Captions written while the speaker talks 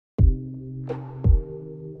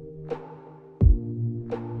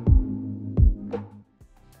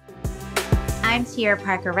I'm Tiara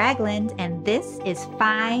Parker Ragland, and this is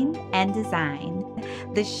Find and Design,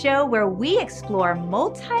 the show where we explore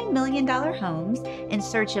multi-million-dollar homes in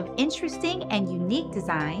search of interesting and unique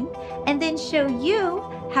design, and then show you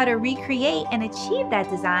how to recreate and achieve that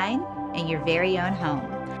design in your very own home.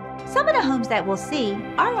 Some of the homes that we'll see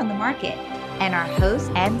are on the market, and our host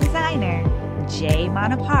and designer, Jay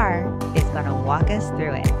Monapar, is going to walk us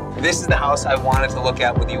through it. This is the house I wanted to look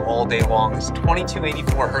at with you all day long. This is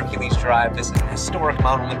 2284 Hercules Drive. This is an historic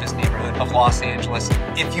Mount Olympus neighborhood of Los Angeles.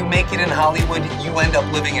 If you make it in Hollywood, you end up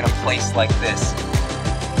living in a place like this.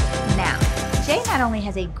 Now, Jay not only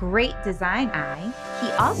has a great design eye,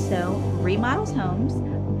 he also remodels homes,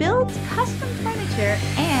 builds custom furniture,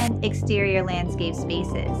 and exterior landscape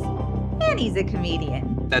spaces. And he's a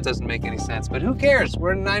comedian. That doesn't make any sense, but who cares?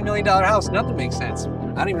 We're in a $9 million house. Nothing makes sense. I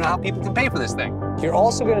don't even know how people can pay for this thing. You're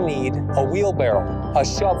also going to need a wheelbarrow, a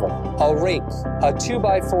shovel, a rake, a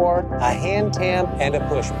 2x4, a hand tam, and a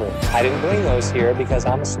push broom. I didn't bring those here because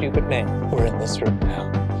I'm a stupid man. We're in this room now.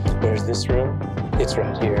 Where's this room? It's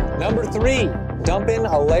right here. Number 3, dump in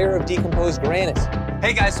a layer of decomposed granite.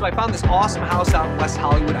 Hey guys, so I found this awesome house out in West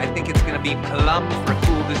Hollywood. I think it's going to be plumb for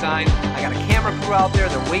cool design. I got a camera crew out there.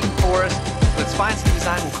 They're waiting for us. Let's find some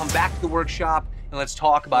design. We'll come back to the workshop and let's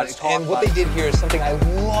talk about it. And what they did here is something I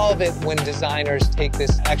love it when designers take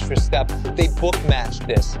this extra step. They book match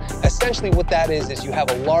this. Essentially what that is you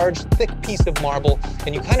have a large, thick piece of marble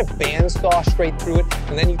and you kind of bandsaw straight through it,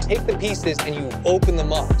 and then you take the pieces and you open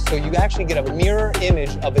them up. So you actually get a mirror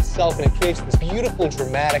image of itself, and it creates this beautiful,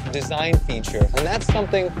 dramatic design feature. And that's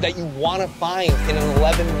something that you want to find in an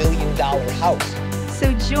 $11 million house.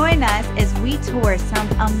 So join us as we tour some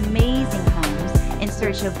amazing homes in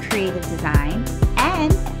search of creative design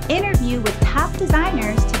and interview with top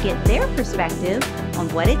designers to get their perspective on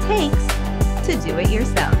what it takes to do it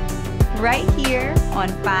yourself. Right here on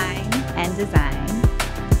Find and Design.